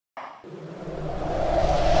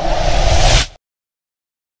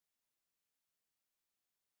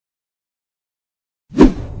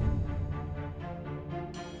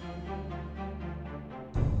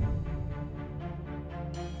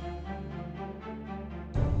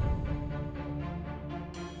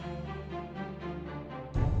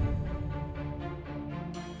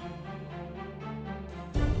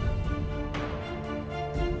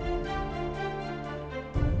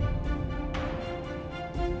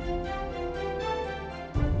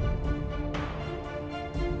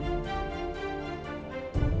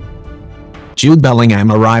Jude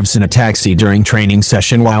Bellingham arrives in a taxi during training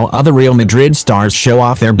session while other Real Madrid stars show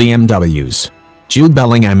off their BMWs. Jude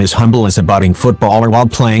Bellingham is humble as a budding footballer while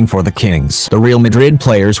playing for the Kings. The Real Madrid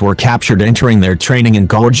players were captured entering their training in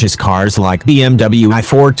gorgeous cars like BMW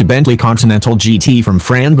I4 to Bentley Continental GT. From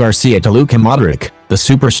Fran Garcia to Luka Modric, the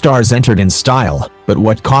superstars entered in style, but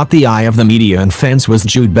what caught the eye of the media and fans was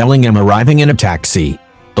Jude Bellingham arriving in a taxi.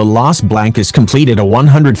 The Los Blancos completed a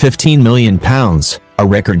 £115 million, a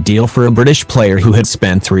record deal for a British player who had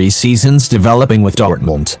spent 3 seasons developing with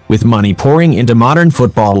Dortmund. With money pouring into modern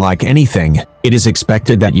football like anything, it is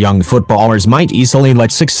expected that young footballers might easily let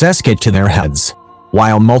success get to their heads.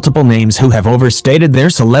 While multiple names who have overstated their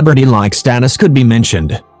celebrity-like status could be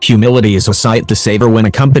mentioned, humility is a sight to savor when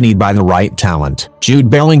accompanied by the right talent. Jude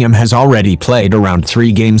Bellingham has already played around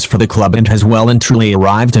 3 games for the club and has well and truly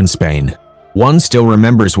arrived in Spain. One still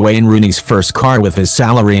remembers Wayne Rooney's first car with his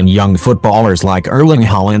salary, and young footballers like Erling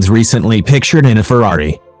Haaland's recently pictured in a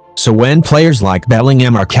Ferrari. So when players like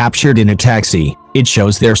Bellingham are captured in a taxi, it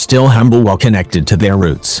shows they're still humble while connected to their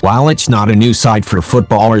roots. While it's not a new sight for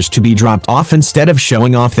footballers to be dropped off instead of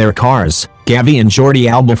showing off their cars, Gavi and Jordi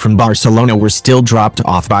Alba from Barcelona were still dropped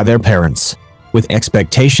off by their parents. With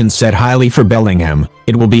expectations set highly for Bellingham,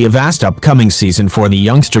 it will be a vast upcoming season for the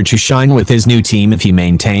youngster to shine with his new team if he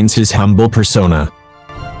maintains his humble persona.